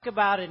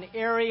About an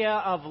area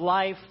of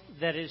life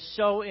that is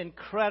so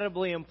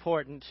incredibly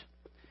important,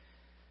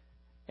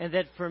 and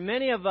that for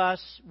many of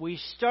us, we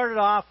started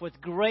off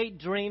with great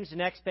dreams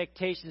and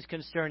expectations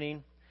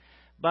concerning,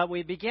 but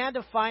we began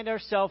to find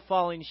ourselves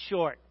falling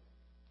short.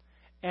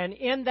 And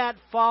in that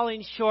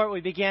falling short,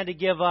 we began to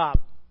give up.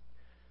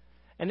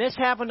 And this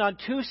happened on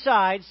two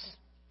sides.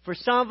 For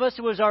some of us,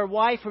 it was our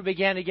wife who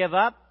began to give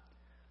up.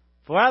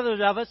 For others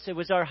of us, it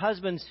was our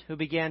husbands who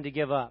began to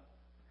give up.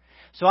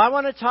 So I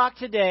want to talk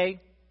today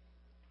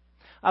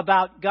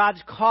about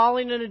God's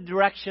calling in a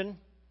direction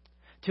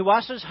to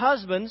us as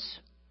husbands,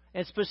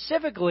 and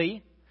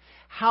specifically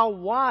how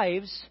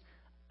wives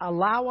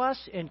allow us,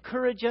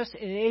 encourage us,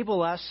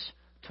 enable us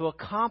to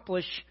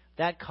accomplish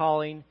that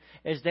calling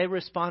as they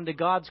respond to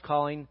God's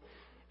calling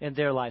in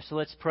their life. So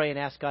let's pray and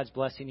ask God's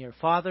blessing here.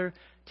 Father,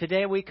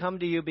 today we come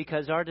to you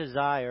because our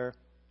desire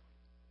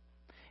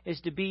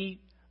is to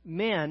be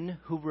men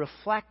who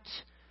reflect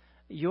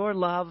your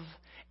love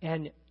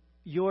and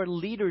your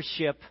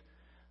leadership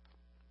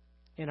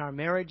in our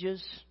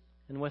marriages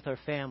and with our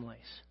families.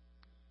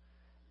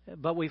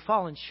 But we've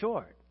fallen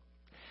short.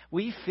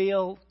 We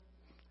feel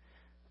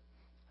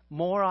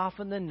more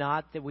often than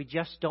not that we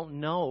just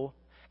don't know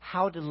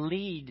how to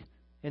lead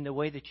in the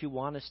way that you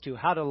want us to,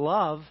 how to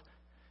love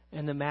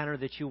in the manner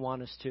that you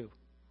want us to.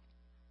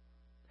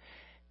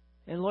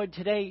 And Lord,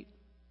 today,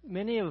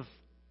 many of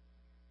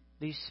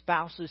these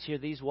spouses here,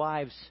 these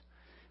wives,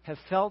 have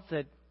felt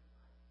that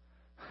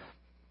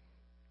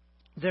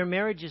their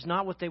marriage is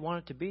not what they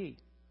want it to be.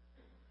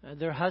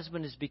 Their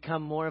husband has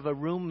become more of a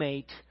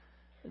roommate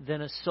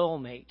than a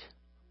soulmate.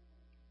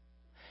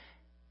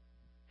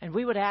 And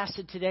we would ask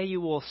that today you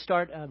will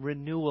start a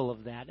renewal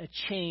of that, a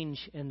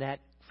change in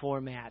that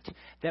format,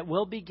 that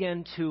we'll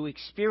begin to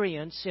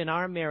experience in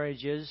our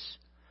marriages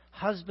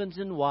husbands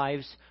and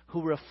wives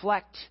who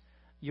reflect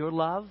your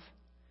love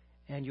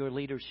and your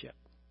leadership.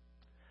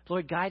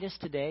 Lord, guide us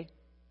today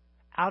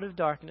out of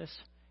darkness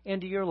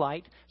into your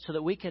light so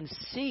that we can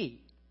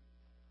see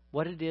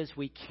what it is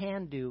we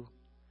can do,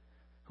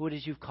 who it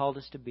is you've called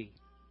us to be.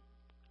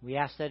 We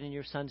ask that in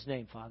your Son's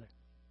name, Father.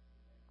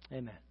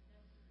 Amen.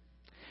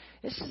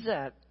 This is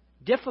a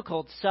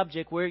difficult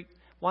subject we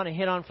want to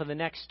hit on for the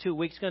next 2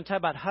 weeks. We're going to talk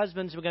about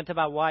husbands. We're going to talk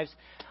about wives.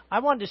 I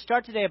wanted to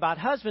start today about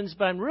husbands,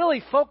 but I'm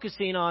really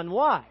focusing on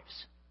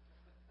wives.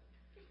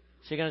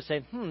 So you're going to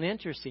say,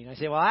 interesting. I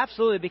say, well,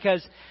 absolutely,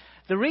 because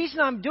the reason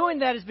I'm doing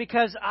that is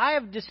because I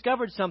have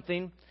discovered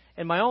something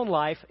in my own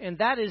life, and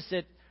that is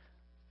that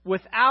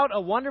without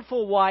a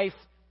wonderful wife,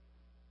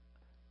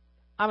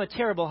 I'm a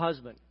terrible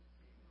husband.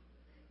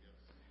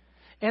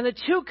 And the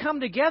two come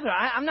together.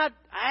 I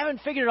haven't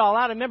figured it all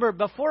out. I remember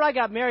before I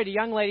got married, a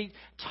young lady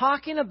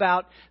talking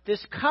about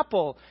this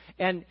couple,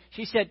 and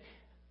she said,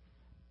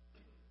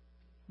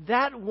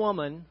 that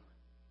woman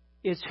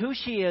is who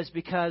she is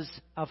because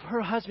of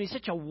her husband. He's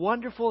such a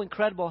wonderful,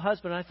 incredible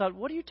husband. And I thought,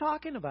 what are you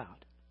talking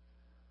about?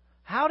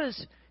 How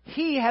does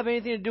he have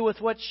anything to do with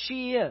what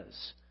she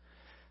is?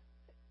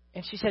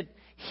 And she said,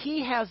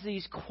 he has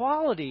these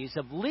qualities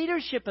of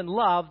leadership and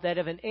love that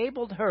have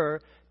enabled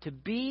her to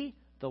be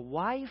the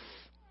wife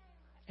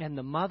and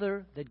the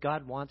mother that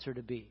God wants her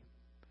to be.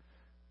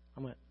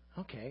 I went,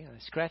 okay. I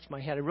scratched my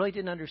head. I really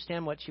didn't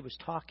understand what she was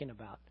talking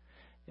about.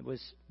 It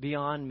was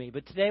beyond me.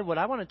 But today what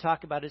I want to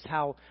talk about is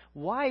how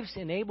wives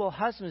enable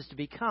husbands to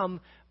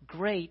become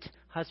great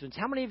husbands.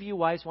 How many of you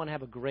wives want to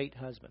have a great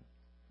husband?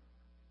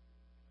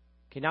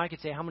 Okay, now I can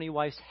say how many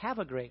wives have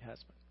a great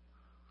husband.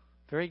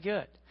 Very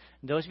good.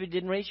 And those of you who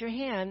didn't raise your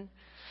hand,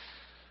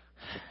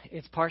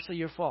 it's partially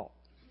your fault.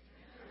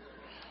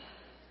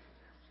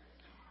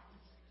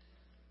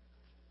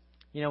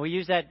 You know, we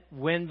use that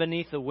wind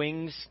beneath the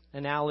wings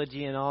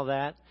analogy and all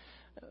that.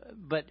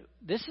 But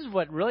this is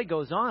what really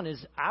goes on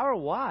is our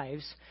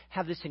wives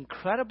have this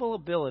incredible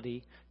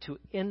ability to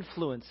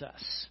influence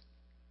us.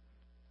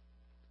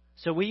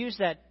 So we use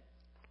that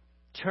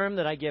term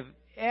that I give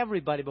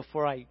everybody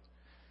before I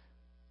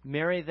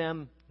marry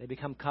them. They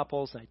become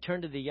couples. And I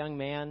turn to the young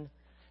man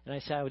and I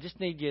say, I just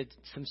need you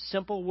some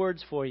simple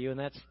words for you.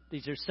 And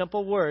these are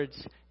simple words,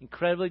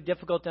 incredibly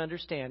difficult to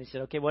understand. He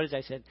said, okay, what is that?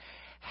 I said,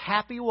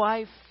 happy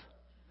wife,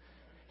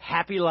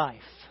 happy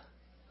life.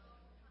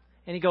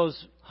 And he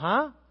goes,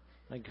 huh?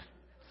 Like,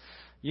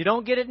 you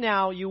don't get it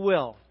now, you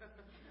will.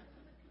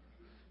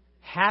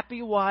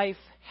 Happy wife,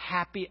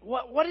 happy.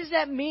 What does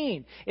that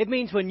mean? It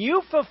means when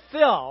you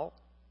fulfill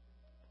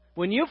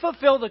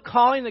the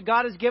calling that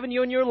God has given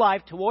you in your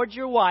life towards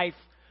your wife,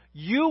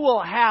 you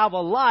will have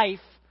a life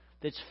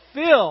that's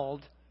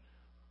filled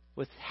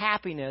with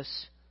happiness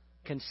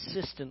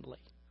consistently,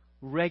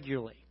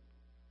 regularly,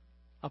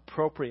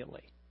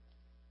 appropriately.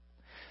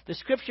 The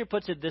Scripture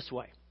puts it this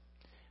way.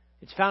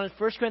 It's found in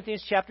 1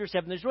 Corinthians chapter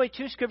 7. There's really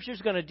two scriptures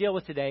we're going to deal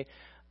with today.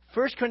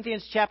 1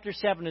 Corinthians chapter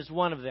 7 is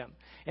one of them.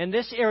 In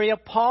this area,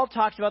 Paul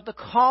talks about the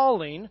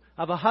calling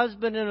of a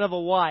husband and of a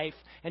wife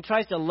and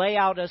tries to lay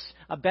out us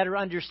a better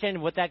understanding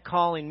of what that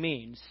calling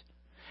means.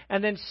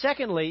 And then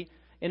secondly,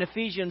 in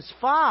Ephesians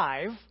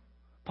 5,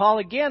 Paul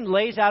again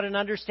lays out an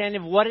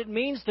understanding of what it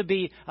means to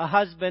be a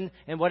husband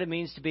and what it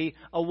means to be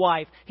a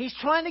wife. He's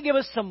trying to give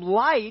us some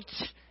light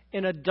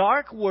in a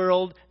dark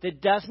world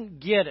that doesn't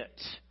get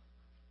it.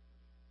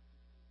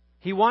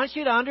 He wants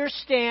you to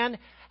understand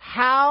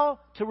how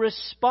to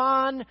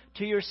respond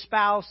to your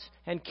spouse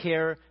and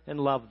care and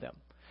love them.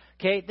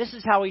 Okay, this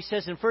is how he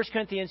says in 1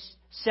 Corinthians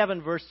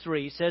 7, verse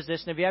 3. He says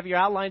this, and if you have your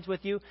outlines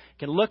with you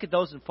can look at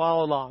those and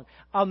follow along.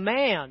 A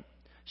man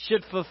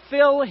should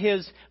fulfill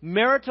his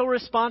marital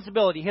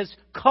responsibility, his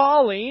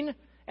calling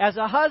as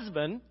a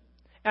husband,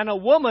 and a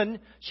woman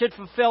should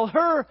fulfill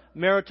her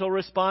marital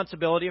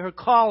responsibility, her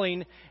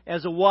calling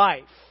as a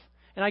wife.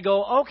 And I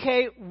go,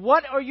 okay,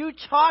 what are you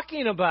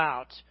talking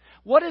about?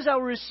 What is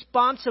our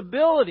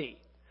responsibility?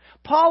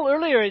 Paul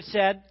earlier had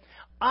said,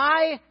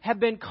 I have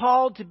been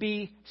called to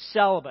be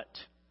celibate.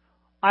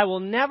 I will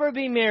never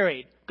be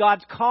married.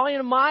 God's calling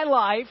in my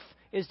life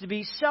is to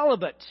be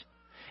celibate.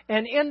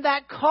 And in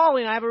that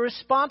calling, I have a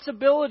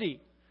responsibility.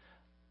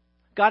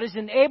 God has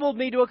enabled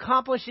me to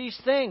accomplish these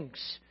things.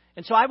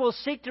 And so I will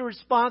seek to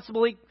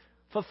responsibly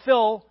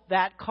fulfill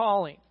that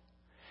calling.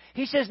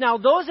 He says, now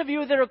those of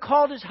you that are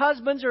called as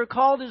husbands or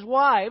called as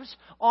wives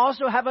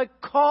also have a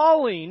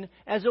calling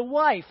as a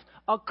wife,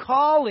 a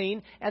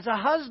calling as a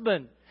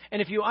husband.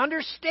 And if you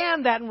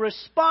understand that and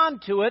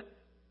respond to it,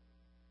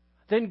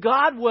 then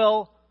God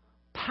will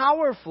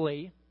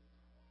powerfully,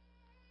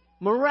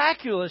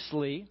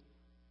 miraculously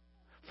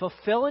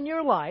fulfill in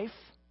your life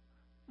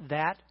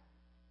that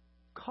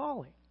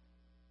calling,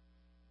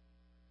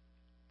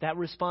 that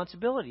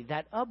responsibility,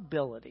 that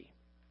ability.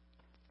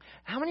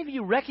 How many of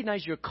you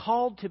recognize you're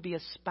called to be a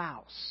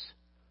spouse?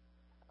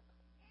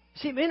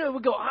 See, many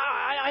would go,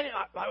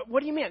 what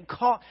do you mean?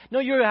 No,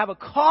 you have a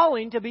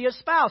calling to be a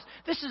spouse.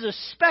 This is a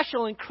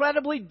special,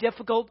 incredibly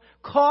difficult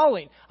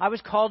calling. I was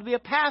called to be a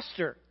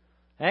pastor.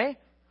 Eh?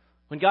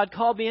 When God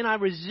called me in, I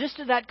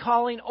resisted that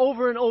calling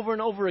over and over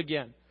and over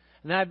again.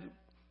 And then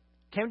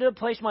I came to a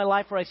place in my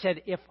life where I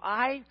said, if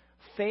I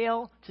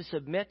fail to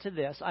submit to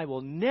this, I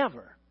will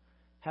never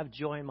have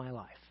joy in my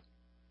life.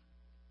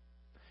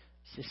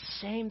 It's the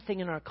same thing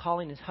in our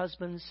calling as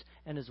husbands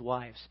and as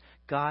wives.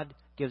 God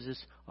gives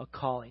us a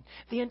calling.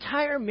 The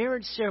entire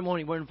marriage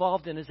ceremony we're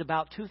involved in is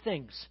about two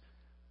things.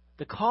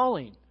 The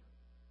calling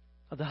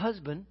of the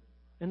husband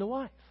and the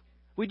wife.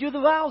 We do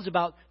the vows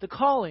about the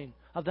calling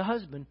of the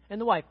husband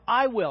and the wife.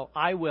 I will,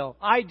 I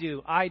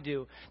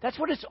do. That's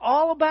what it's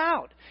all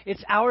about.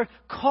 It's our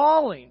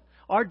calling,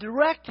 our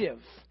directive.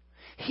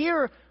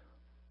 Here,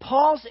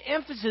 Paul's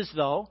emphasis,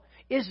 though,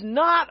 is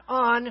not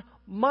on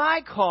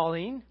my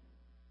calling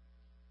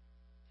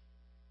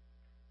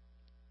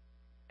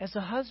as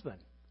a husband.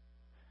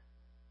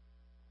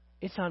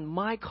 It's on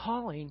my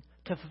calling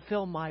to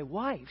fulfill my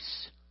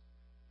wife's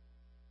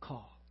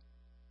call.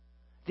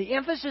 The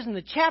emphasis in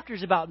the chapter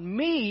is about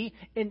me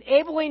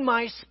enabling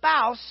my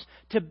spouse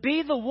to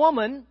be the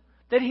woman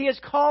that he has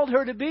called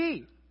her to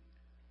be.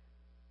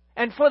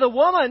 And for the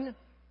woman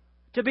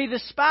to be the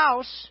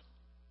spouse,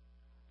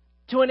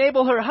 to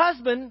enable her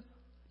husband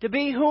to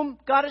be whom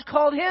God has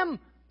called him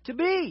to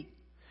be.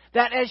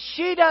 That as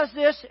she does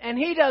this and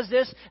he does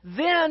this,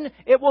 then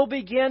it will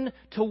begin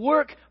to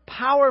work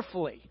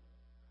powerfully.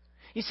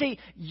 You see,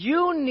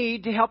 you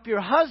need to help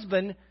your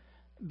husband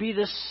be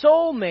the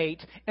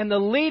soulmate and the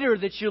leader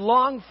that you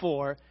long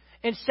for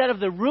instead of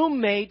the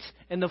roommate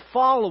and the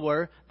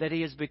follower that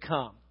he has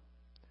become.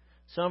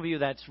 Some of you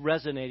that's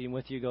resonating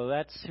with you go,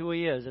 that's who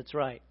he is, that's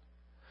right.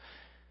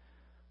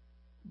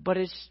 But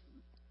it's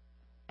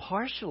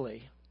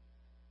partially,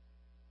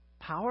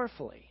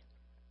 powerfully,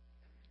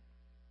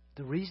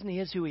 the reason he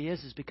is who he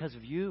is because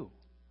of you.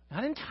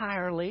 Not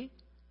entirely,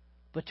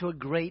 but to a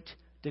great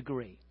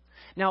degree.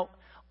 Now,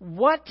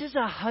 what does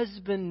a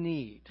husband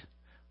need?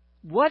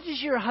 What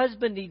does your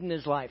husband need in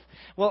his life?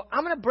 Well,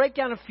 I'm going to break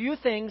down a few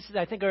things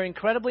that I think are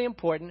incredibly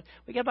important.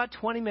 We got about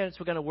 20 minutes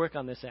we're going to work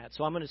on this at.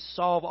 So I'm going to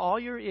solve all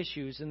your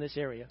issues in this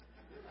area.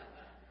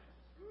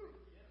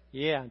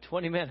 Yeah, in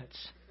 20 minutes.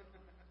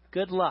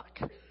 Good luck.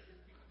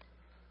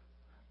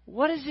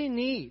 What does he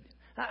need?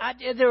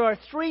 There are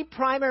three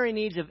primary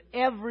needs of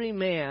every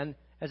man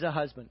as a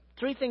husband.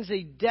 Three things that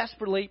he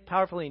desperately,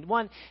 powerfully needs.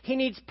 One, he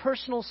needs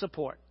personal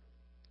support.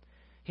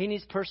 He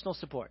needs personal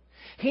support.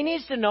 He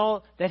needs to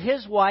know that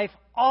his wife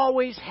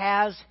always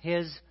has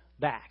his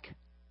back.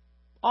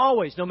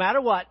 Always, no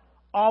matter what,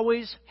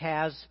 always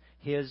has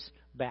his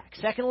back.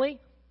 Secondly,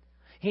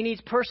 he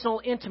needs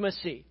personal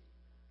intimacy.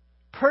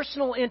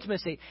 Personal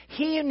intimacy.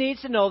 He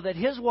needs to know that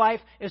his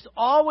wife is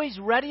always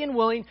ready and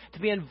willing to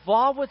be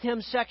involved with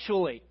him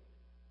sexually.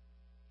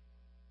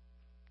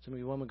 Some of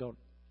you women go,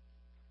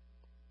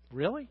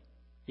 really?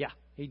 Yeah,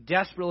 he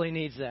desperately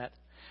needs that.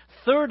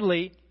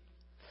 Thirdly,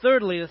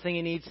 the thing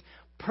he needs,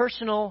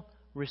 personal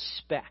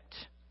respect.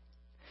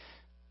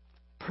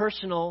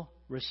 Personal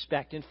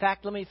respect. In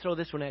fact, let me throw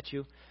this one at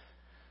you.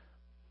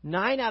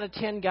 9 out of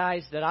 10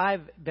 guys that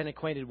I've been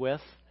acquainted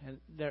with, and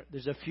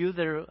there's a few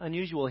that are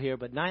unusual here,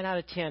 but 9 out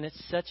of 10,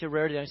 it's such a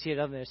rarity I see it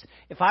other than this.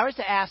 If I was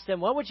to ask them,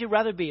 what would you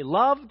rather be,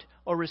 loved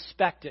or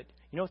respected?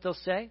 You know what they'll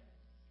say?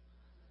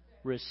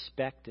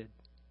 respected.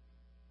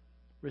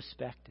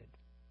 Respected.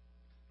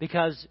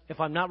 Because if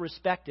I'm not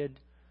respected,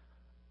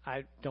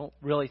 I don't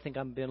really think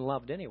I'm being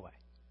loved anyway.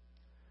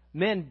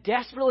 Men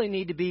desperately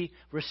need to be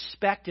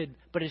respected,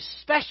 but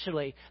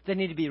especially they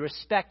need to be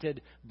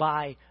respected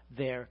by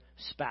their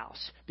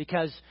spouse.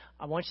 Because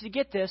I want you to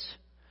get this,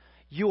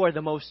 you are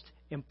the most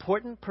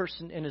important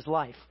person in his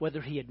life,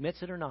 whether he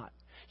admits it or not.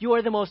 You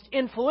are the most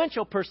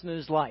influential person in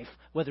his life,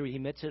 whether he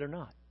admits it or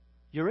not.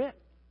 You're it.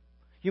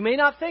 You may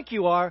not think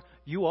you are.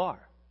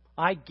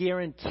 I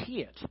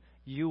guarantee it,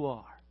 you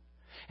are.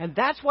 And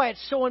that's why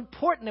it's so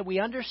important that we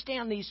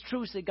understand these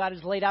truths that God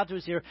has laid out to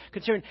us here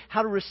concerning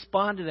how to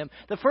respond to them.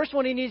 The first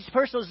one, he needs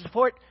personal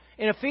support.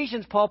 In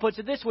Ephesians, Paul puts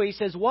it this way. He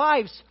says,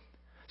 wives,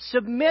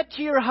 submit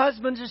to your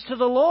husbands as to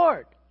the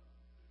Lord.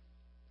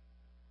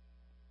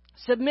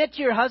 Submit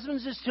to your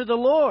husbands as to the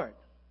Lord.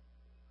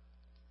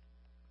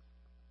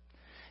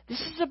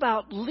 This is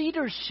about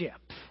leadership.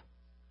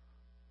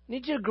 I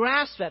need you to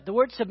grasp that. The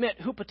word submit,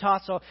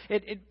 hupotasso,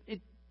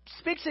 it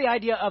speaks to the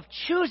idea of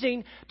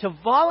choosing to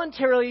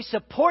voluntarily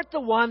support the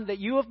one that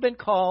you have been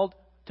called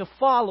to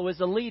follow as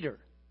a leader.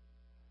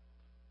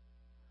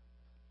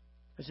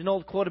 There's an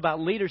old quote about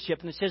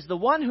leadership, and it says, the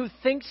one who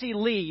thinks he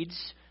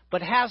leads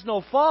but has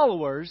no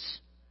followers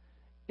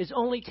is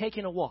only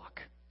taking a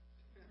walk.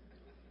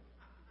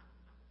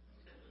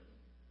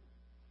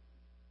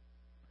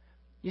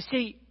 You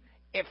see,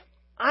 if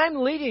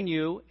I'm leading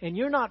you and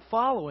you're not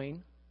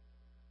following,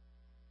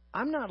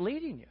 I'm not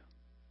leading you.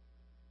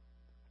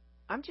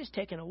 I'm just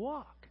taking a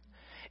walk.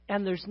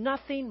 And there's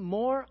nothing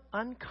more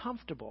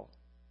uncomfortable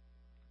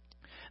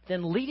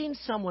than leading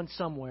someone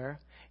somewhere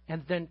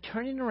and then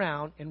turning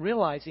around and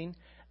realizing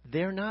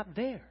they're not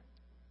there.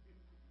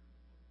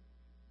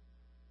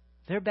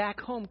 They're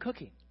back home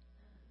cooking.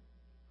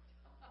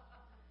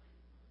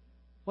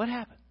 What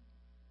happened?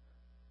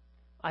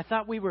 I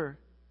thought we were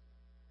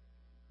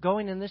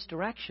going in this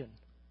direction,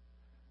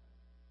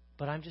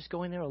 but I'm just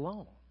going there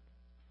alone.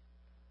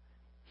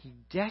 He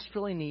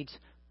desperately needs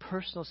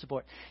personal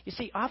support. You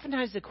see,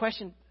 oftentimes the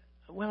question,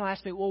 will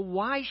ask me, well,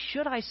 why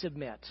should I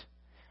submit?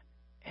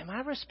 And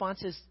my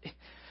response is,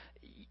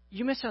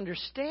 you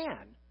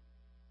misunderstand.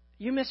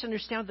 You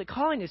misunderstand what the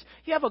calling is.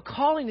 You have a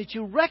calling that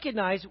you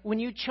recognize when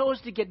you chose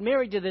to get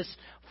married to this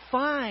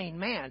fine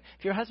man.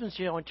 If your husband's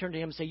here, I want to turn to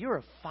him and say, you're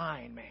a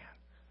fine man.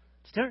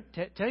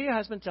 Tell your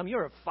husband, tell him,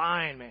 you're a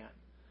fine man.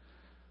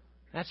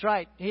 That's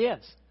right, he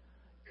is.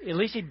 At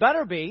least he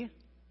better be.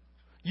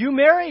 You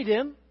married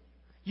him.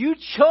 You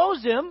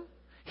chose him.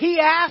 He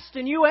asked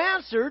and you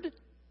answered.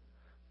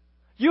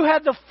 You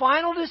had the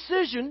final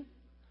decision,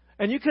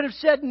 and you could have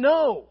said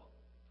no.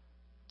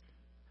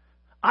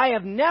 I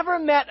have never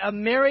met a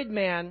married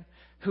man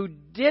who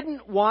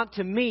didn't want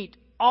to meet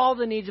all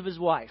the needs of his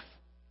wife.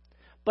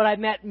 But I've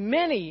met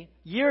many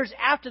years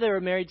after they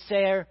were married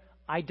say,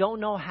 I don't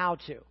know how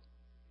to.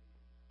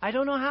 I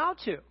don't know how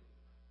to.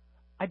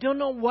 I don't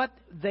know what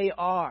they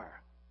are.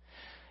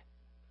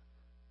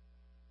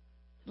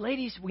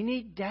 Ladies, we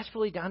need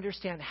desperately to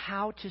understand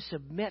how to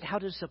submit, how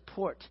to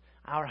support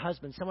our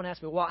husbands. Someone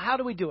asked me, well, how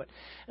do we do it?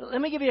 Let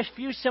me give you a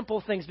few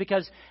simple things,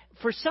 because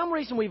for some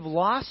reason we've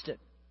lost it.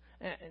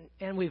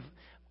 And we've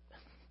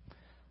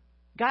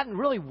gotten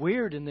really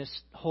weird in this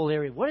whole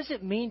area. What does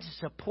it mean to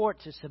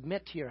support, to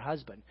submit to your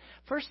husband?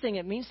 First thing,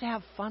 it means to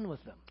have fun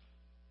with them.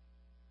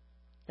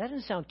 That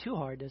doesn't sound too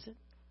hard, does it?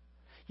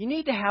 You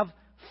need to have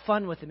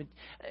fun with them.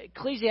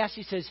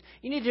 Ecclesiastes says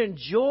you need to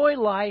enjoy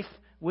life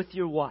with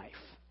your wife.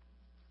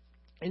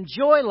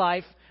 Enjoy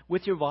life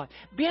with your wife.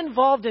 Be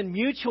involved in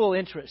mutual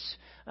interests.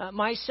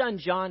 My son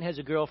John has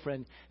a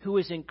girlfriend who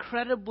is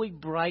incredibly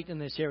bright in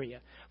this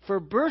area. For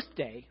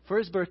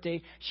his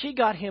birthday, she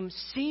got him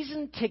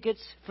season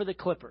tickets for the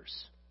Clippers.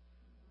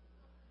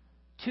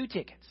 2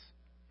 tickets.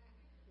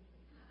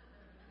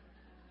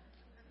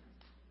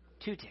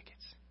 2 tickets.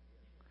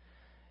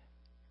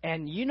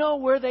 And you know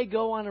where they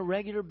go on a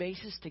regular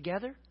basis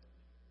together?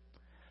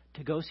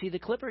 To go see the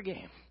Clipper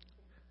game.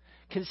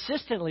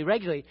 Consistently,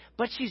 regularly.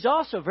 But she's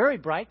also very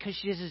bright, because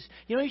she says,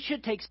 you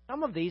should take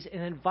some of these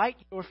and invite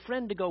your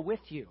friend to go with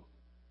you.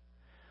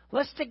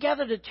 Let's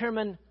together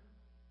determine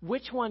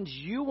which ones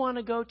you want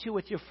to go to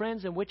with your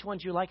friends and which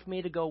ones you'd like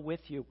me to go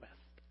with you with.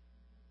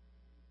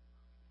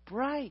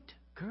 Bright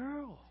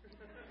girl.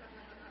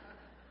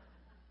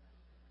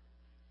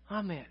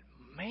 I mean,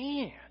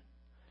 man.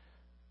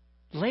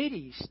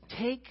 Ladies,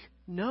 take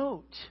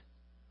note.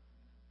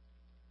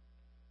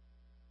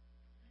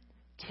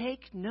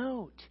 Take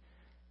note.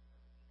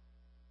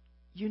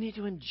 You need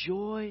to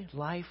enjoy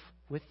life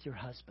with your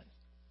husband.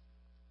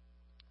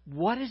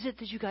 What is it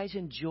that you guys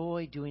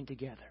enjoy doing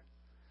together?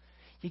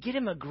 You get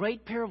him a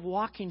great pair of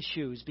walking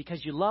shoes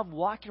because you love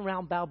walking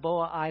around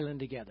Balboa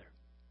Island together.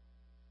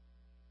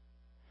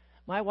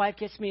 My wife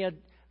gets me a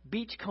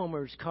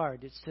Beachcombers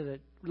card. It's to the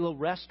little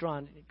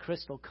restaurant in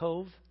Crystal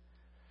Cove.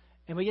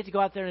 And we get to go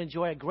out there and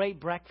enjoy a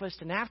great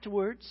breakfast. And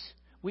afterwards,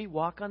 we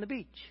walk on the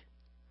beach.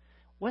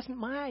 Wasn't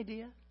my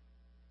idea.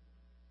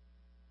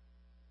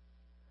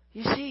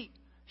 You see,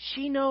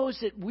 she knows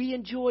that we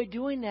enjoy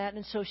doing that,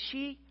 and so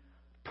she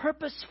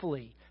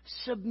purposefully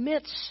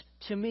submits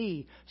to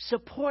me,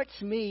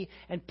 supports me,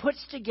 and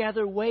puts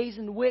together ways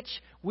in which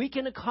we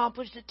can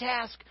accomplish the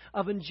task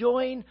of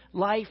enjoying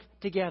life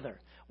together.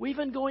 We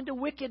even go into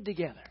Wicked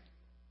together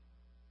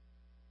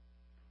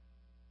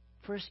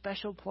for a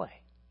special play.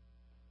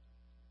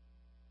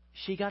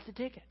 She got the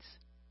tickets.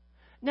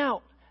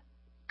 Now,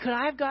 could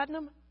I have gotten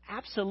them?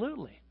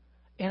 Absolutely.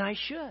 And I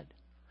should.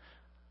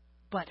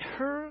 But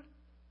her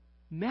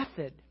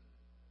method,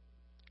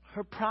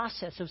 her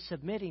process of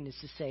submitting is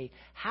to say,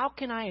 how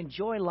can I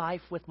enjoy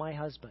life with my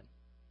husband?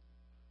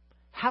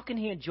 How can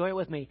he enjoy it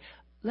with me?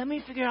 Let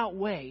me figure out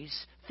ways,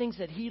 things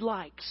that he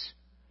likes,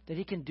 that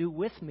he can do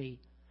with me,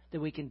 that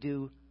we can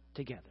do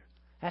together.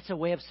 That's a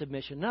way of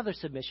submission. Another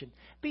submission,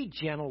 be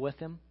gentle with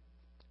him.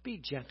 Be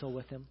gentle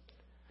with him.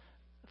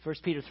 1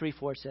 Peter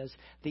 3:4 says,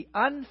 the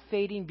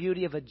unfading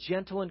beauty of a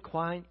gentle and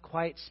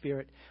quiet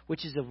spirit,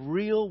 which is of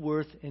real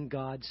worth in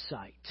God's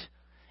sight.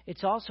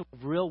 It's also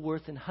of real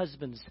worth in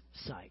husband's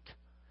sight.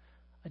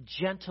 A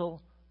gentle,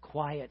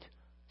 quiet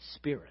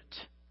spirit.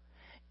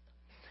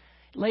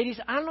 Ladies,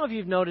 I don't know if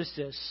you've noticed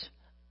this,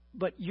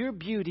 but your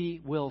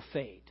beauty will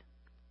fade.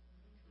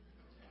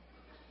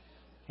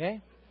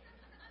 Okay?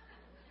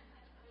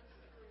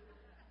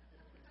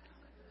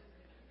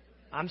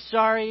 I'm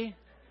sorry.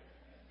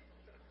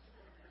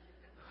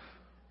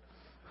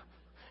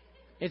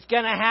 It's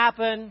going to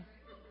happen.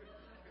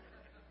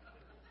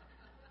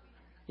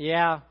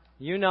 Yeah,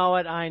 you know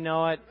it. I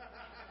know it.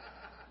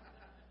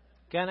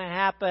 Going to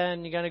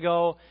happen. You're going to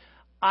go,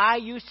 I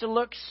used to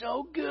look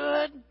so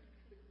good.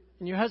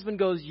 And your husband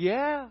goes,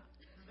 yeah.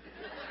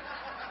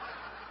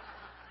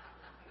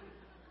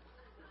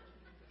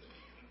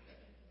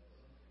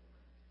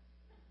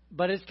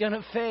 But it's going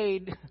to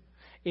fade.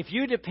 If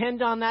you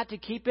depend on that to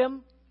keep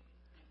him,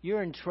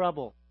 you're in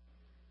trouble.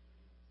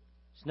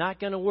 It's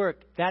not going to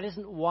work. That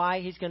isn't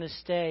why he's going to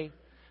stay.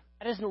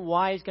 That isn't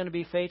why he's going to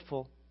be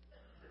faithful.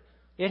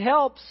 It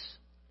helps,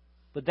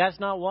 but that's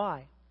not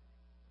why.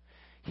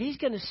 He's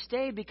going to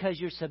stay because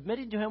you're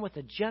submitting to him with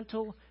a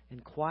gentle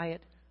and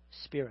quiet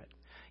spirit.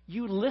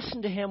 You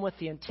listen to him with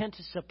the intent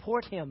to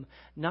support him,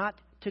 not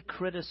to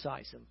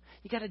criticize him.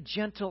 You got a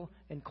gentle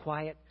and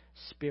quiet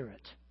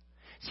spirit.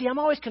 See, I'm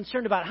always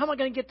concerned about how am I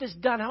going to get this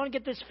done? How am I going to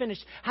get this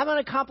finished? How am I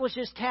going to accomplish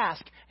this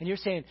task? And you're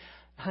saying,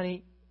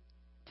 honey,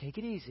 take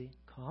it easy.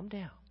 Calm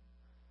down.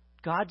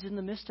 God's in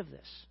the midst of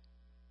this.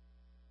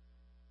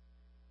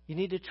 You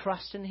need to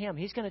trust in him.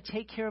 He's going to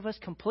take care of us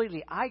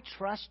completely. I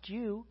trust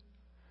you.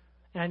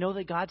 And I know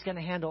that God's going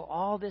to handle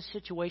all this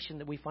situation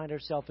that we find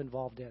ourselves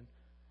involved in.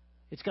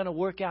 It's going to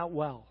work out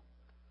well.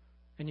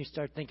 And you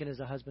start thinking as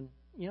a husband,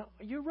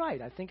 you're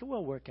right. I think it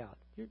will work out.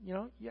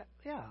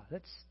 Yeah,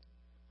 that's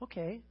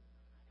okay.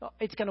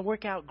 It's going to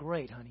work out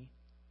great, honey.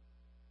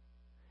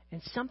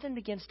 And something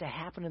begins to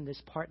happen in this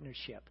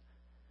partnership.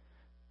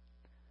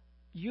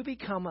 You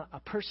become a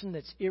person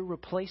that's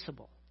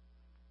irreplaceable.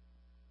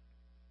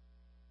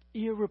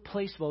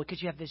 Irreplaceable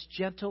because you have this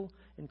gentle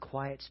and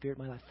quiet spirit.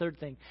 My third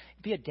thing,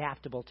 be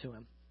adaptable to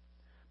him.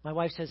 My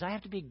wife says, I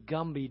have to be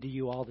Gumby to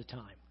you all the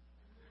time.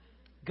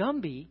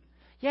 Gumby?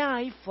 Yeah,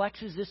 he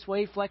flexes this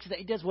way, he flexes that.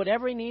 He does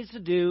whatever he needs to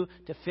do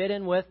to fit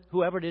in with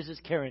whoever it is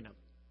that's carrying him.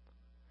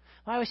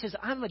 My wife says,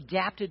 I'm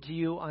adapted to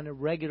you on a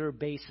regular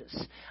basis.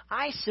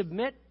 I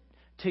submit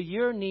to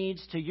your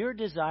needs, to your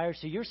desires,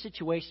 to your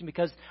situation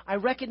because I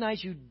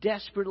recognize you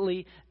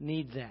desperately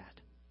need that.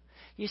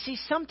 You see,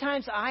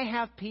 sometimes I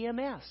have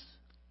PMS.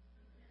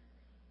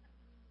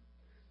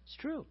 It's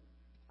true.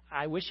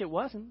 I wish it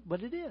wasn't,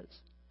 but it is.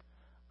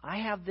 I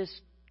have this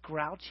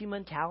grouchy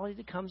mentality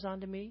that comes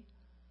onto me.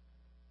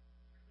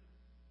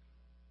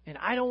 And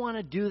I don't want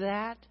to do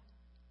that.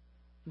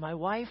 My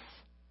wife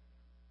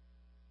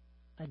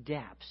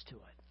adapts to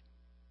it.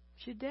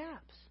 She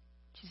adapts.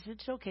 She said,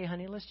 it's okay,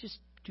 honey, let's just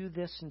do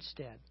this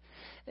instead.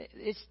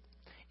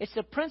 It's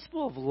the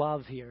principle of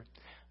love here.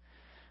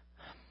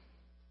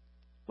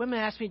 Women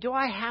ask me, do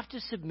I have to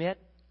submit?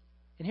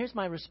 And here's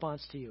my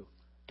response to you.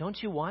 Don't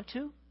you want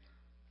to?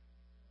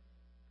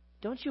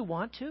 Don't you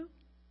want to?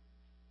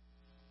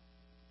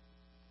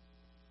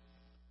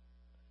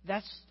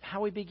 That's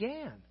how we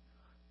began.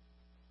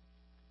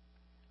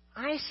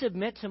 I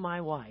submit to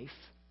my wife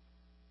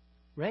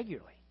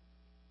regularly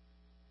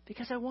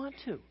because I want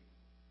to.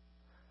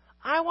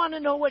 I want to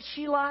know what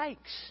she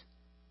likes.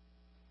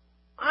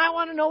 I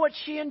want to know what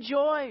she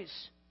enjoys.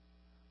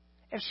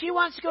 If she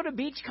wants to go to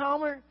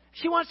Beachcomber,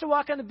 if she wants to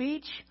walk on the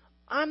beach,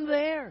 I'm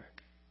there.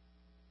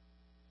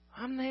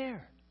 I'm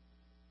there.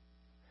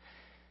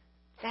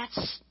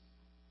 That's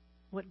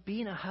what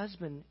being a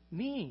husband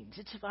means.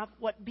 It's about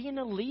what being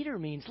a leader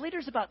means.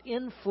 Leader's about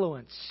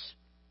influence.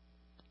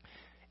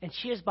 And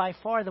she is by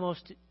far the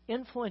most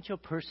influential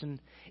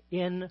person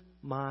in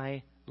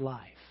my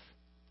life.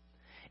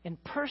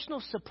 And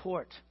personal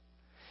support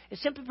is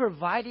simply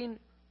providing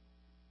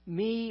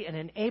me and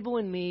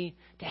enabling me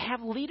to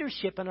have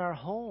leadership in our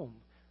home.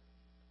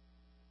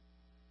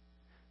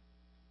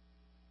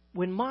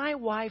 When my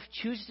wife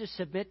chooses to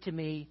submit to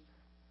me,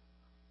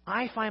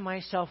 I find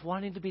myself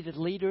wanting to be the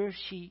leader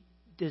she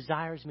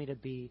desires me to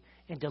be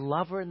and to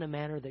love her in the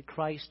manner that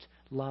Christ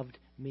loved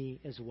me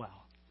as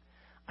well.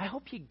 I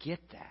hope you get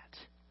that.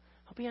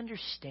 I hope you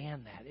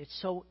understand that. It's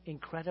so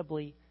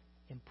incredibly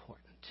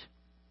important.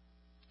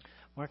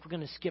 Mark, we're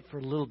going to skip for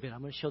a little bit.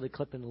 I'm going to show the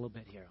clip in a little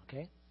bit here,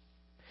 okay?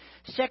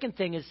 Second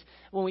thing is,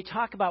 when we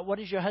talk about what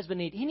does your husband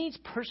need, he needs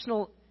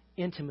personal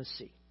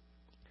intimacy.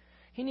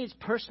 He needs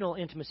personal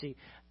intimacy.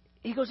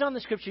 He goes on in the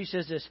scripture, he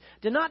says this,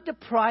 do not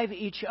deprive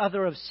each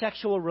other of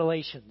sexual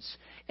relations,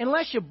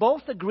 unless you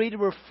both agree to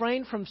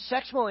refrain from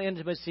sexual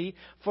intimacy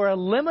for a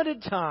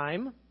limited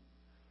time,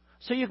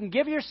 so you can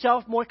give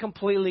yourself more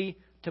completely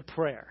to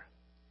prayer.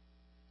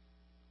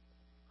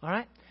 All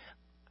right?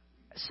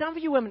 Some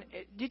of you women,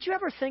 did you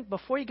ever think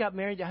before you got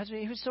married, your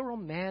husband, he was so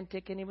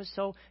romantic and he was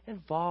so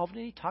involved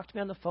and he talked to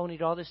me on the phone, he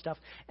did all this stuff.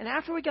 And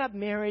after we got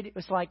married, it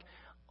was like,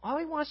 all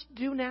he wants to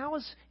do now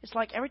is, it's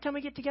like every time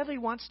we get together, he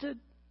wants to,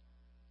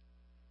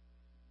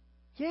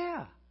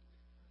 yeah,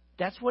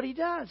 that's what he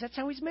does. That's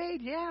how he's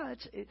made. Yeah.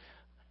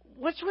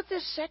 What's with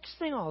this sex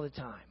thing all the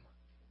time?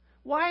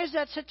 Why is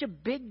that such a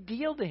big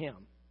deal to him?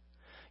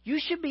 You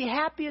should be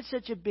happy it's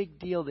such a big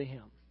deal to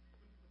him.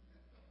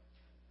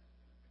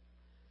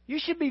 You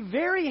should be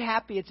very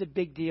happy it's a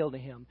big deal to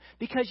him.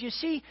 Because you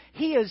see,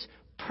 he is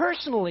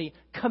personally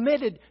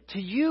committed to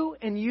you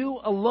and you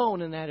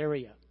alone in that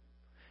area.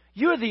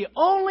 You're the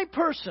only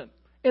person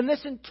in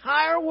this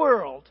entire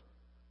world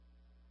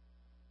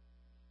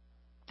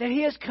that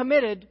he is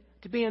committed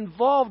to be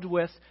involved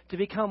with, to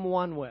become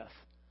one with.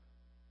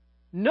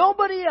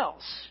 Nobody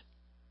else.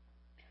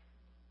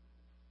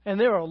 And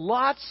there are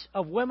lots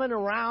of women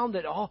around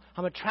that,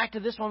 I'm attracted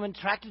to this one, I'm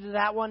attracted to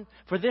that one,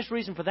 for this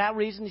reason, for that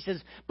reason. He says,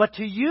 but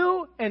to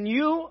you and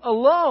you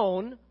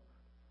alone,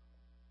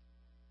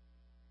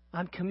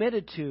 I'm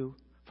committed to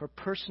for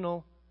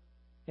personal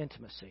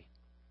intimacy,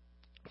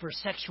 for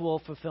sexual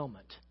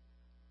fulfillment.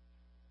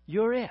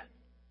 You're it.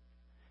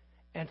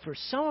 And for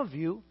some of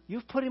you,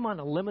 you've put him on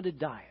a limited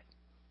diet.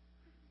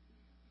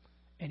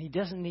 And he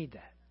doesn't need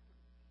that.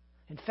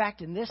 In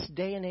fact, in this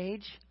day and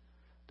age,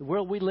 the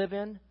world we live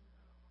in,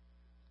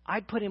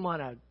 I'd put him on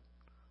a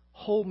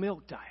whole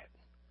milk diet.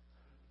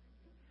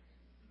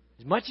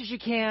 As much as you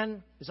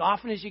can, as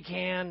often as you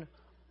can,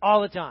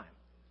 all the time.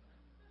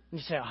 And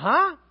you say,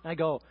 huh? I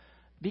go,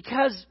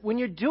 because when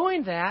you're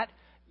doing that,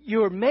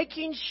 you're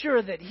making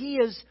sure that he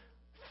is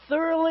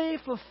thoroughly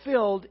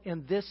fulfilled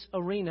in this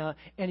arena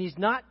and he's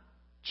not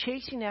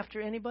chasing after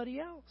anybody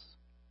else.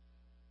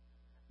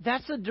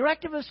 That's the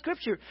directive of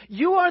Scripture.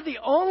 You are the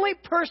only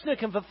person that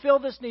can fulfill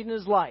this need in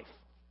his life.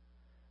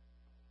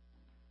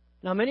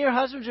 Now, many of your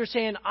husbands are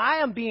saying, I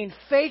am being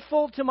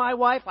faithful to my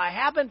wife. I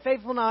have been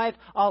faithful to my wife.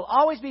 I'll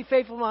always be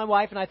faithful to my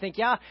wife. And I think,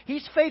 yeah,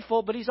 he's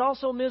faithful, but he's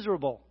also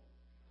miserable.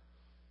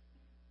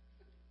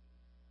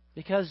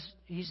 Because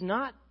he's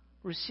not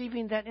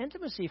receiving that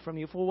intimacy from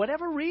you. For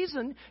whatever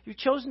reason, you've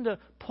chosen to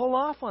pull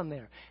off on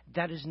there.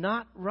 That is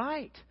not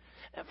right.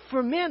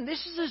 For men, this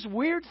is this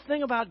weird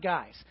thing about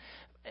guys.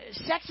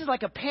 Sex is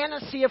like a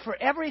panacea for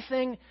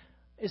everything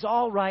is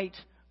all right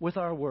with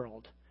our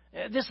world.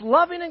 This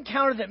loving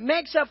encounter that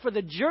makes up for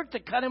the jerk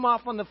that cut him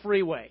off on the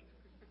freeway.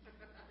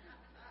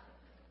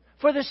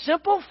 For the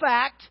simple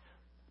fact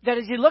that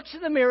as he looks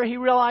in the mirror, he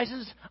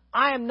realizes,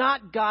 I am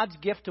not God's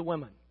gift to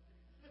women.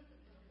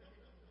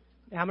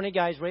 How many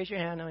guys, raise your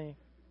hand. I mean,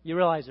 you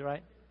realize it,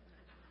 right?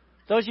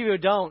 Those of you who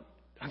don't,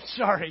 I'm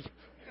sorry.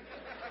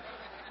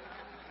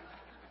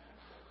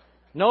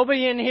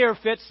 Nobody in here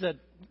fits the,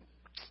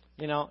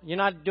 you're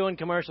not doing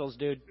commercials,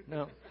 dude.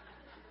 No.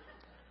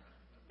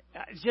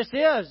 It just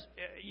is.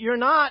 You're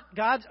not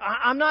God's,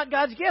 I'm not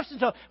God's gift. And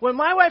so when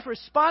my wife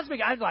responds to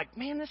me, I'm like,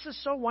 man, this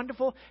is so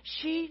wonderful.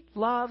 She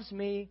loves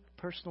me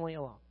personally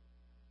alone.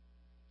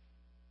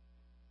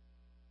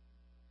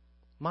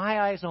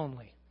 My eyes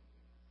only.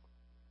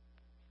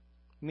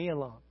 Me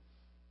alone.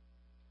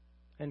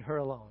 And her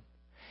alone.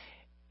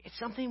 It's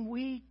something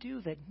we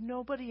do that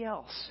nobody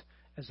else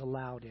is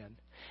allowed in.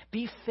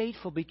 Be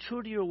faithful. Be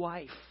true to your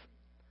wife.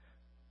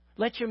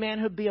 Let your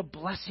manhood be a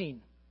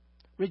blessing.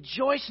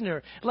 Rejoice in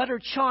her. Let her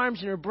charms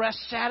and her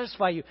breasts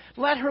satisfy you.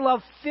 Let her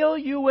love fill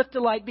you with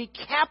delight. Be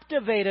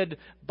captivated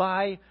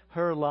by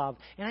her love.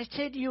 And I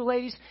say to you,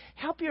 ladies,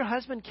 help your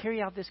husband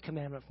carry out this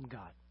commandment from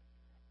God.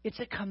 It's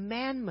a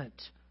commandment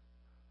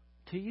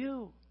to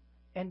you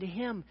and to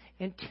him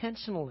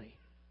intentionally.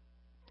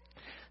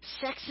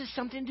 Sex is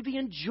something to be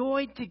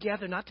enjoyed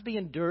together, not to be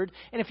endured.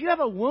 And if you have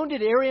a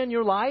wounded area in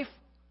your life,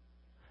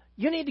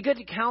 you need to go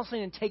to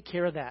counseling and take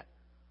care of that.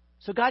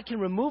 So God can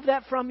remove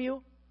that from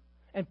you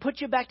and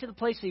put you back to the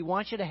place that he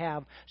wants you to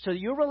have, so that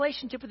your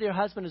relationship with your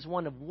husband is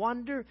one of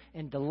wonder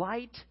and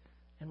delight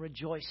and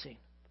rejoicing.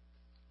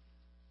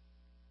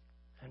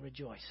 And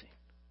rejoicing.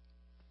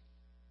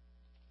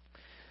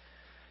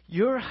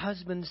 Your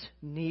husband's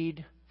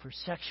need for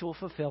sexual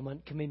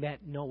fulfillment can be met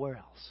nowhere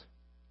else.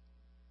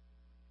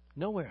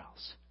 Nowhere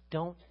else.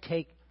 Don't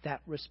take that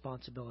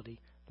responsibility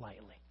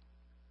lightly.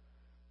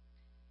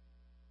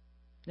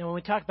 Now, when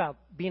we talk about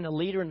being a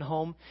leader in the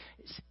home,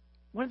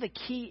 one of the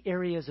key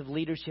areas of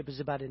leadership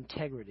is about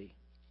integrity.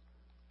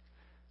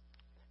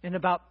 and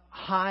about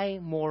high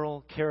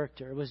moral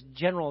character. It was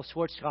General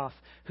Schwarzkopf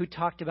who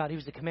talked about, he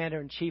was the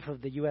commander-in-chief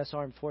of the U.S.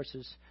 Armed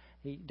Forces.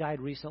 He died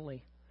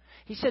recently.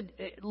 He said,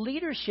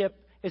 leadership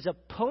is a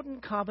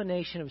potent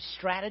combination of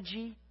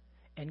strategy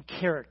and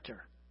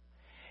character.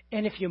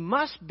 And if you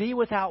must be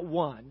without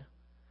one,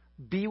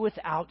 be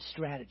without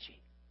strategy.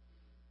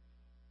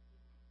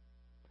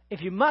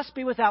 If you must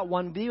be without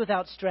one, be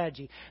without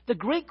strategy. The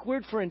Greek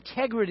word for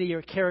integrity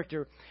or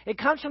character, it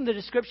comes from the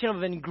description of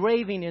an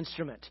engraving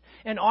instrument.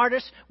 An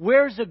artist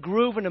wears a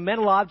groove in a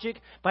metal object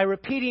by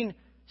repeating,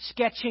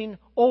 sketching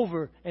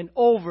over and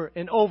over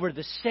and over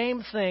the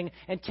same thing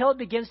until it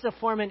begins to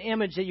form an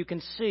image that you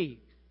can see.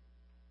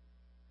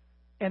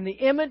 And the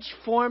image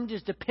formed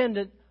is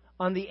dependent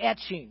on the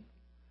etching.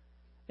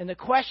 And the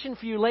question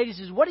for you ladies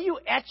is, what are you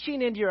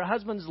etching into your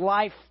husband's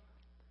life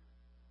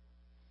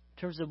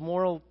in terms of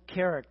moral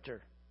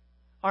character?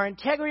 Our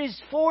integrity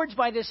is forged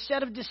by this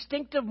set of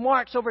distinctive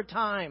marks over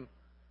time.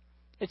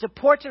 It's a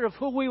portrait of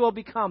who we will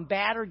become,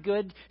 bad or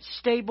good,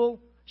 stable,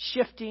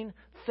 shifting,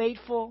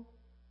 faithful.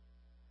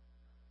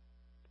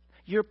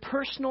 Your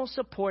personal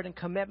support and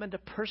commitment to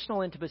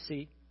personal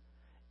intimacy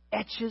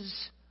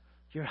etches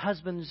your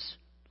husband's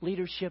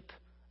leadership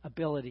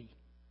ability.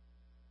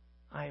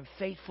 I am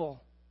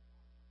faithful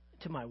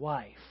to my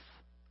wife,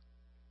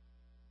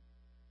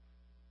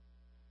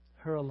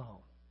 her alone.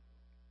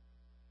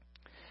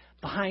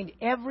 Behind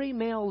every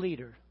male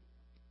leader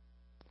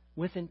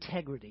with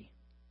integrity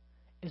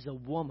is a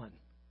woman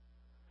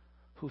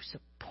who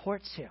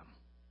supports him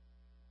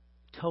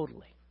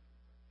totally,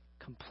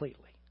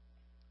 completely.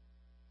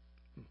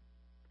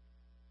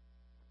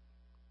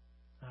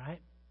 All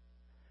right?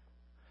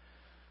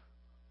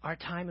 Our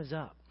time is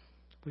up.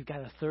 We've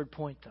got a third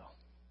point, though,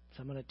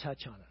 so I'm going to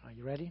touch on it. Are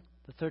you ready?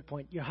 The third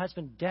point, your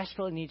husband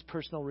desperately needs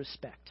personal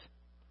respect.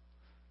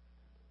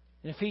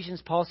 In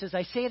Ephesians, Paul says,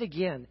 I say it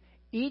again,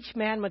 each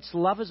man must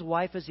love his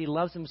wife as he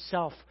loves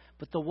himself,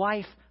 but the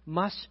wife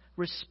must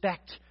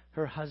respect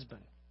her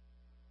husband.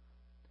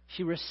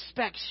 She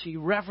respects, she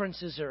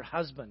reverences her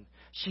husband.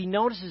 She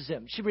notices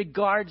him. She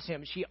regards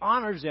him. She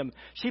honors him.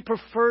 She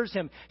prefers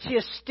him. She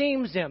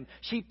esteems him.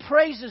 She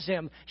praises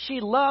him. She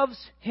loves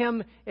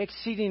him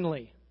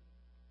exceedingly.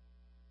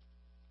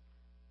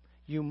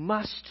 You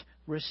must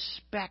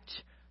respect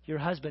your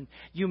husband.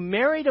 You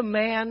married a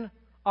man,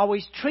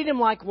 always treat him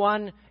like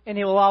one, and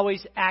he will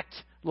always act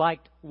like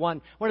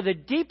one. One of the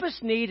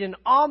deepest needs in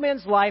all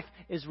men's life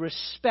is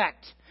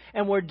respect.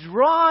 And we're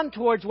drawn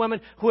towards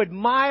women who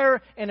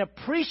admire and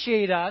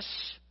appreciate us,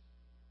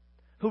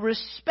 who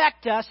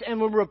respect us, and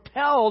we're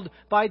repelled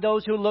by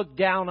those who look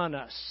down on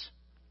us.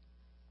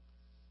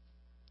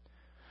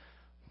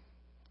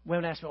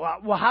 Women ask me,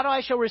 well, how do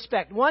I show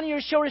respect? One, you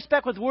show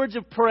respect with words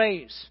of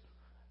praise.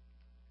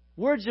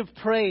 Words of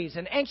praise.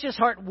 An anxious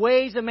heart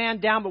weighs a man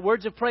down, but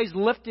words of praise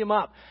lift him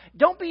up.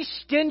 Don't be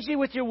stingy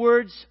with your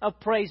words of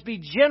praise. Be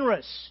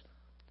generous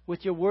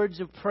with your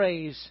words of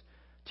praise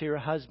to your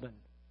husband.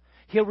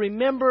 He'll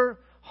remember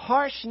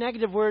harsh,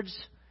 negative words.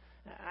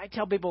 I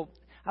tell people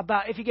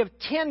about if you give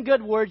 10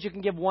 good words, you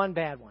can give one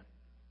bad one.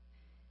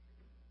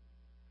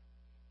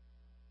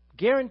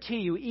 Guarantee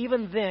you,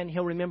 even then,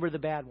 he'll remember the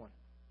bad one.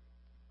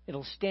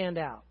 It'll stand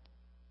out.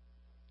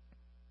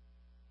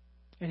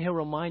 And he'll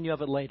remind you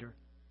of it later.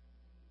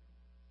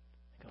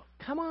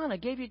 Come on, I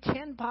gave you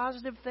 10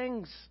 positive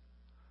things.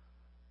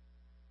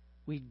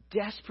 We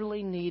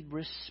desperately need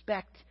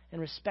respect, and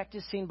respect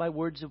is seen by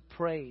words of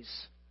praise.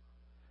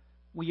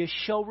 Will you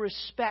show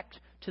respect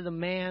to the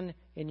man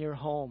in your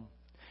home?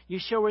 You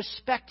show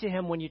respect to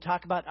him when you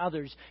talk about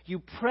others.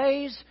 You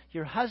praise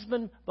your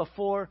husband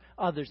before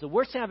others. The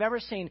worst thing I've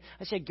ever seen,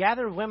 I say,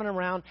 gather women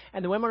around,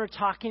 and the women are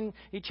talking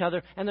to each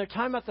other, and they're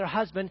talking about their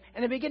husband,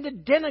 and they begin to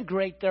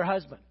denigrate their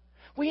husband.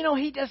 Well, you know,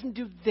 he doesn't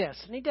do this,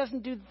 and he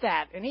doesn't do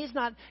that, and he's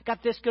not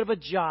got this good of a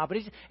job.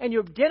 And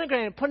you're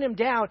denigrating and putting him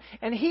down,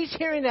 and he's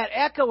hearing that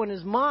echo in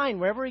his mind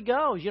wherever he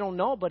goes. You don't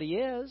know, but he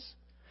is.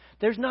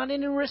 There's not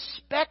any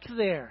respect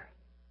there.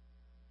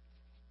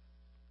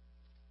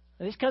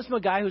 And this comes from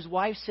a guy whose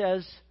wife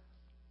says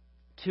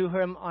to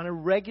him on a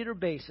regular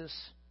basis,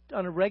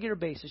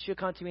 she'll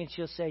come to me and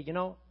she'll say, you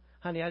know,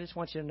 honey, I just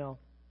want you to know,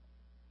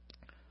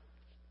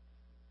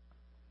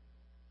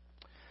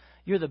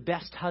 you're the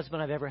best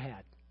husband I've ever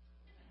had.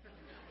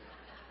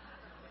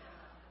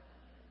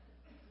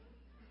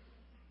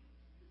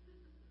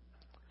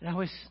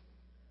 And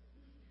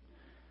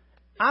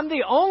I'm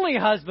the only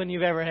husband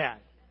you've ever had.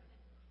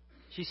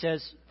 She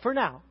says, for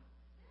now.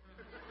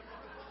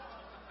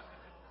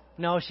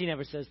 No, she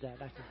never says that.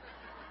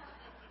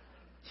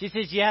 She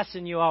says, yes,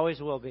 and you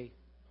always will be.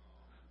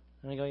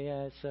 And I go,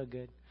 yeah, it's so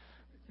good.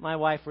 My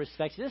wife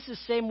respects you. This is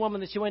the same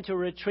woman that she went to a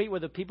retreat where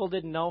the people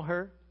didn't know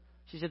her.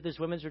 She said this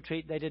women's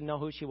retreat, they didn't know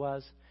who she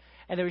was.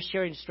 And they were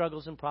sharing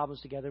struggles and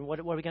problems together. And what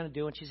are we going to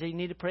do? And she said, you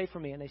need to pray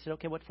for me. And they said,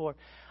 okay, what for?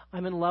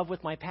 I'm in love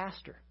with my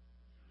pastor.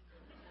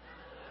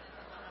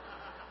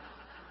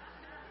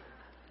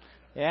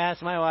 Yeah,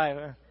 it's my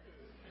wife.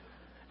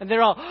 And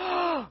they're all,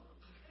 oh!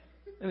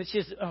 And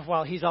she says, oh,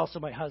 well, he's also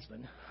my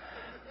husband.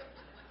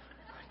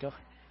 I go,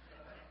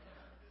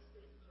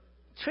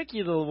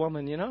 Tricky little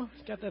woman, you know.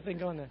 She's got that thing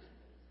going there.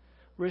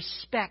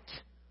 Respect.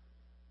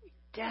 We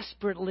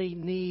desperately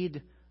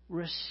need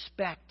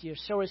respect. You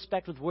show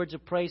respect with words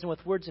of praise and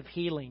with words of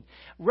healing.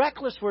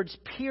 Reckless words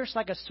pierce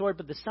like a sword,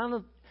 but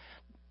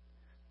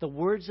the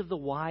words of the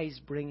wise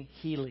bring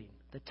healing.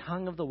 The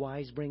tongue of the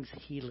wise brings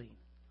healing.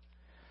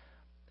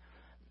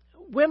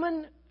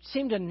 Women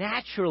seem to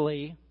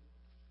naturally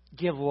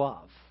give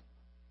love.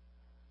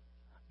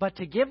 But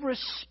to give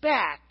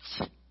respect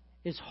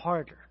is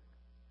harder.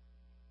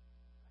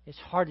 It's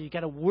harder. You've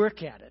got to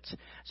work at it.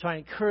 So I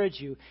encourage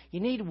you. You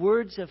need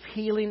words of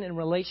healing and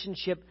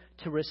relationship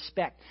to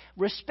respect.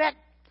 Respect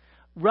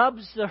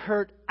rubs the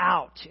hurt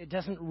out. It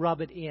doesn't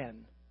rub it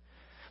in.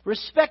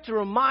 Respect to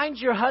remind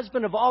your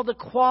husband of all the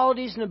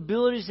qualities and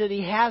abilities that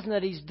he has and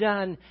that he's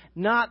done,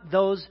 not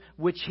those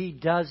which he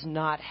does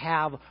not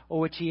have or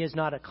which he has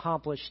not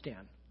accomplished in.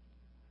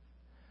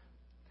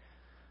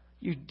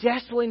 You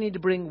desperately need to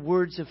bring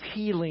words of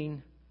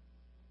healing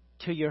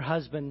to your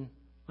husband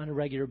on a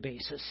regular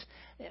basis.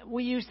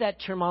 We use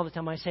that term all the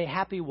time. I say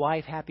happy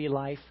wife, happy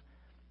life.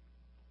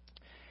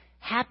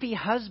 Happy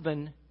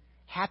husband,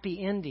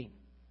 happy ending.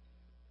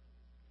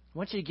 I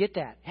want you to get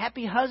that.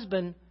 Happy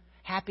husband,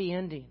 happy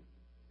ending.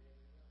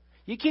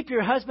 You keep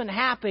your husband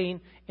happy,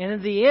 and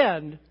in the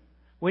end,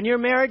 when your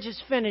marriage is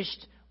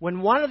finished,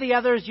 when one of the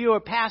others you are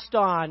passed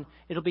on,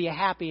 it'll be a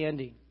happy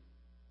ending.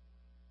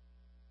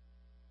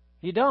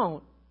 You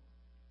don't,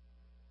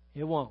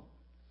 it won't.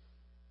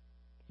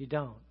 You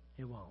don't,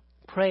 it won't.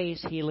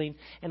 Praise, healing.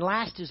 And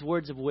last is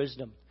words of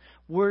wisdom.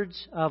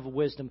 Words of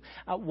wisdom.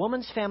 A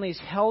woman's family is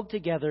held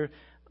together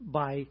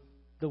by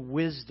the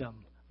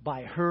wisdom,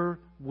 by her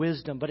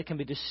wisdom, but it can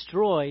be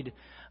destroyed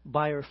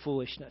by her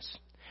foolishness.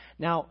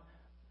 Now,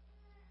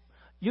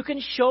 you can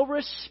show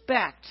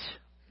respect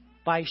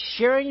by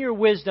sharing your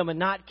wisdom and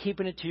not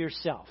keeping it to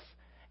yourself.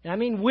 And I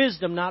mean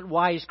wisdom, not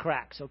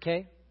wisecracks,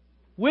 okay?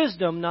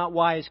 Wisdom, not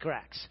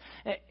wisecracks.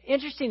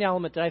 Interesting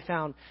element that I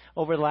found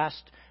over the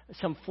last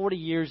some 40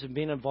 years of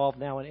being involved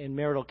now in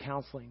marital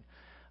counseling.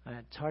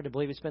 It's hard to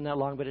believe it's been that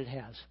long, but it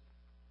has.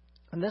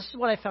 And this is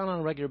what I found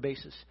on a regular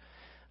basis.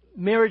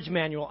 Marriage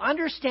manual.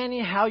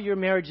 Understanding how your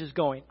marriage is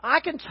going. I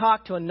can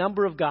talk to a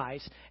number of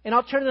guys, and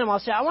I'll turn to them. I'll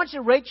say, I want you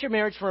to rate your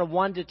marriage from a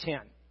 1 to 10.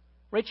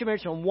 Rate your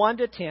marriage from 1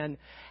 to 10.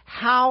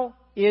 How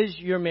is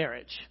your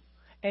marriage?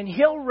 And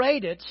he'll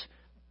rate it,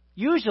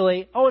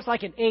 usually, it's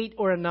like an 8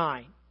 or a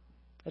 9.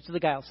 That's what the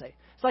guy will say.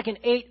 It's like an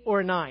 8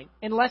 or a 9,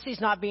 unless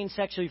he's not being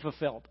sexually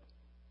fulfilled.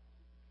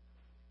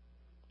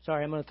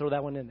 Sorry, I'm going to throw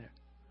that one in there.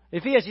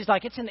 If he is, he's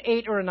like, it's an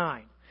 8 or a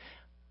 9.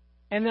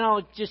 And then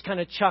I'll just kind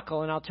of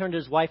chuckle, and I'll turn to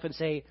his wife and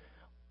say,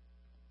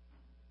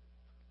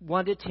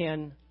 1 to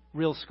 10,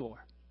 real score.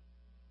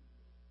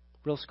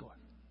 Real score.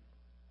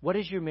 What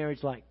is your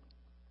marriage like?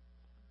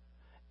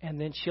 And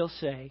then she'll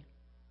say,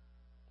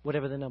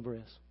 whatever the number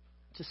is.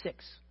 It's a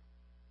 6.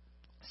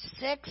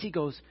 6? He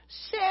goes,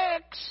 6?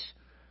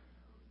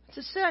 It's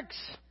a 6.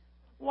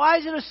 Why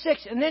is it a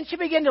 6? And then she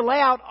began to lay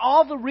out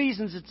all the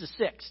reasons it's a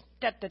 6.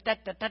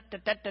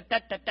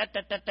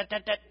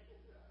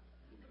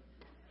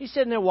 He's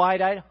sitting there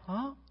wide-eyed.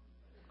 Huh?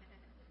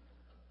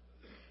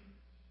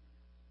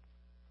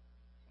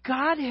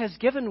 God has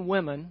given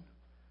women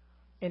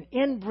an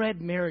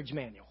inbred marriage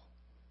manual.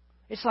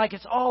 It's like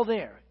it's all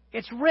there.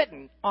 It's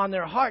written on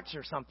their hearts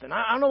or something.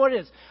 I don't know what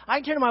it is. I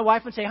can turn to my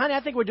wife and say, honey,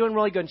 I think we're doing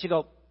really good. And she'll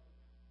go,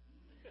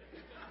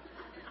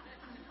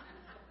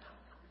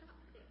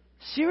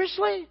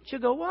 seriously? She'll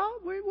go, well,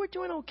 we're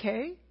doing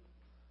okay.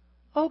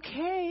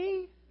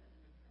 Okay.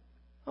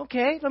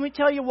 Okay, let me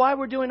tell you why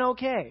we're doing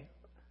okay.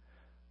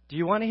 Do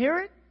you want to hear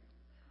it?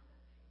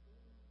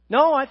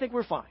 No, I think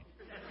we're fine.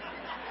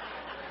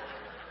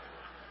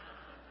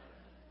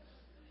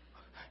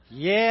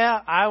 Yeah,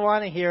 I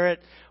want to hear it.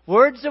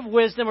 Words of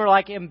wisdom are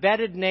like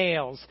embedded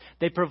nails.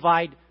 They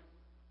provide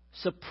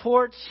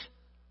support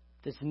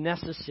that's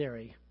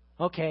necessary.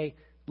 Okay,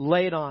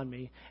 lay it on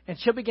me. And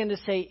she'll begin to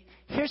say,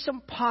 here's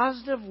some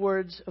positive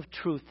words of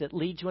truth that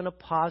lead you in a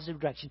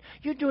positive direction.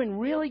 You're doing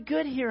really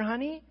good here,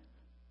 honey.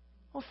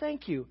 Well,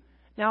 thank you.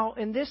 Now,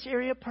 in this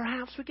area,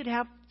 perhaps we could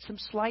have some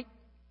slight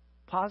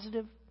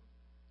positive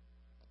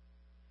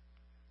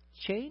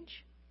change.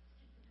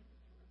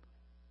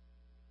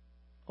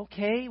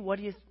 Okay, what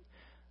do you...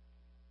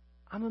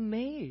 I'm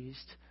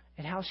amazed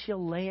at how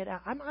she'll lay it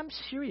out. I'm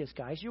serious,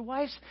 guys. Your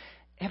wives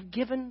have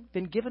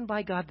been given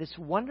by God this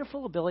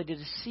wonderful ability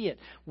to see it.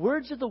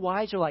 Words of the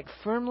wise are like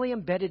firmly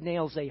embedded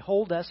nails. They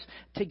hold us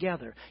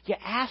together. You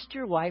ask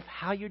your wife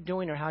how you're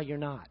doing or how you're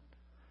not.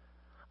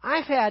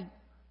 I've had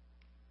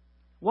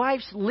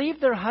wives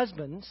leave their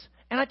husbands,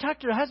 and I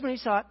talked to her husband,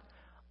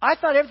 I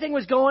thought everything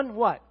was going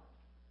what?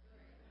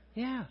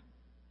 Yeah.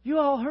 You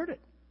all heard it.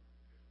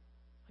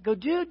 I go,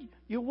 dude,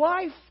 your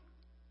wife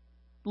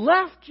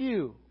left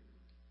you.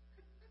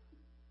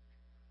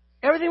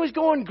 Everything was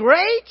going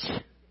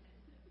great?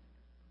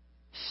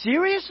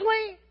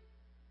 Seriously?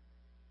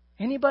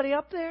 Anybody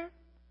up there?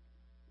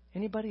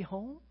 Anybody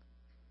home?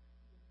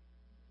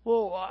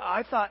 Well,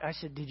 I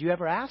said, did you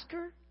ever ask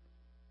her?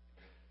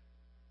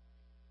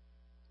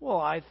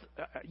 Well,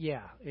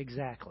 yeah,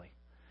 exactly.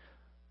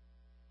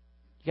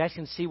 You guys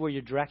can see where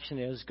your direction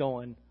is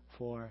going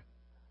for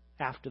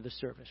after the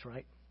service,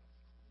 right?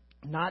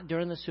 Not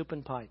during the soup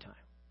and pie time.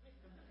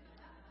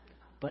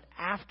 But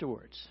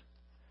afterwards,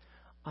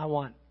 I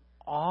want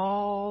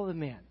all the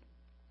men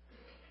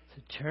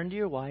to turn to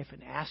your wife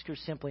and ask her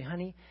simply,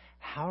 honey,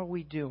 how are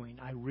we doing?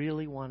 I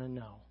really want to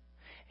know.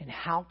 And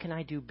how can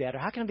I do better?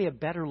 How can I be a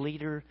better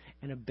leader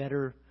and a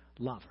better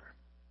lover?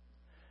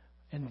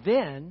 And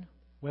then,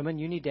 women,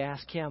 you need to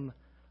ask him,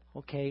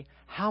 okay,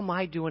 how am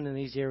I doing in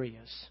these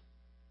areas?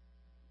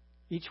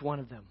 Each one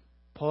of them.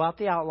 Pull out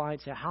the outline,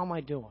 say, how am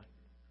I doing?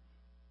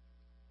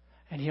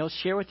 And he'll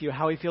share with you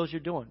how he feels you're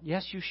doing.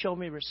 Yes, you show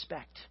me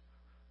respect.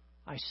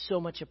 I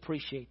so much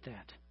appreciate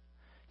that.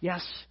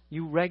 Yes,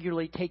 you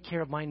regularly take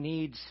care of my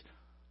needs.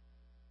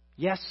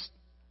 Yes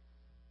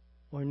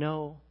or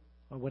no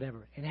or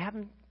whatever. And have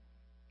him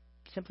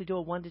simply do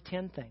a 1 to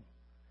 10 thing.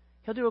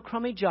 He'll do a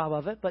crummy job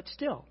of it, but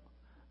still,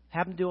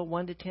 have him do a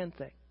 1 to 10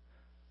 thing.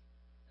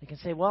 They can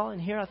say, well, in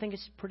here I think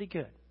it's pretty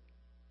good.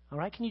 All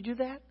right, can you do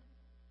that?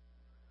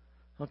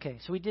 Okay,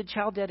 so we did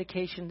child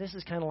dedication. This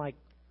is kind of like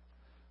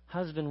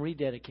husband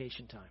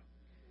rededication time.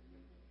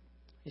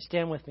 You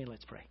stand with me,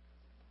 let's pray.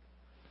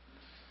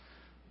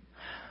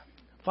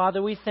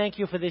 Father, we thank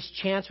you for this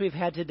chance we've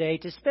had today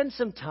to spend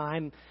some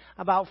time,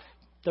 about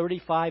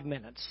 35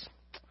 minutes,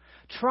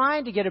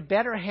 trying to get a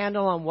better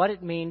handle on what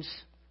it means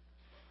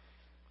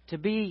to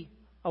be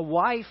a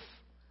wife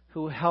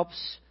who helps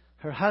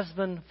her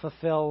husband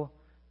fulfill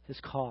his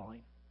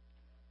calling.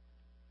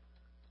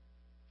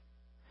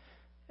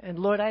 And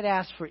Lord, I'd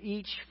ask for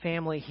each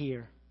family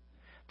here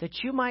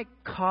that you might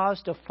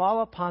cause to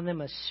fall upon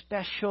them a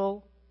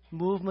special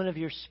movement of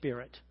your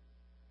Spirit,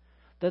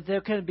 that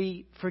there can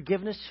be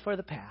forgiveness for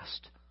the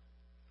past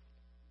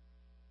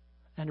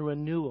and a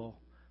renewal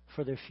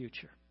for their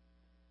future.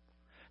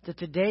 That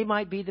today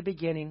might be the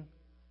beginning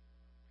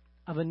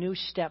of a new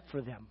step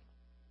for them,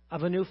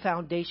 of a new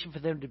foundation for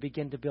them to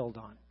begin to build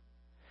on.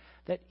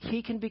 That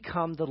he can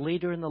become the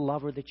leader and the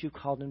lover that you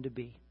called him to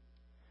be.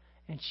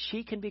 And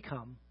she can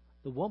become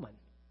the woman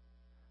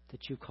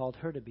that you called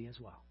her to be as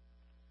well.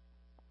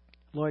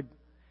 Lord,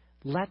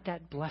 let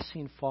that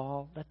blessing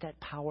fall, let that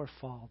power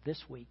fall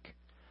this week.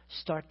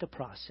 Start the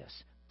process.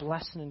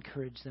 Bless and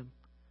encourage them.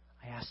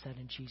 I ask that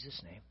in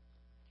Jesus' name.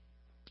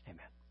 Amen.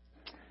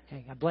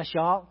 Okay, God bless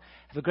you all.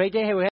 Have a great day.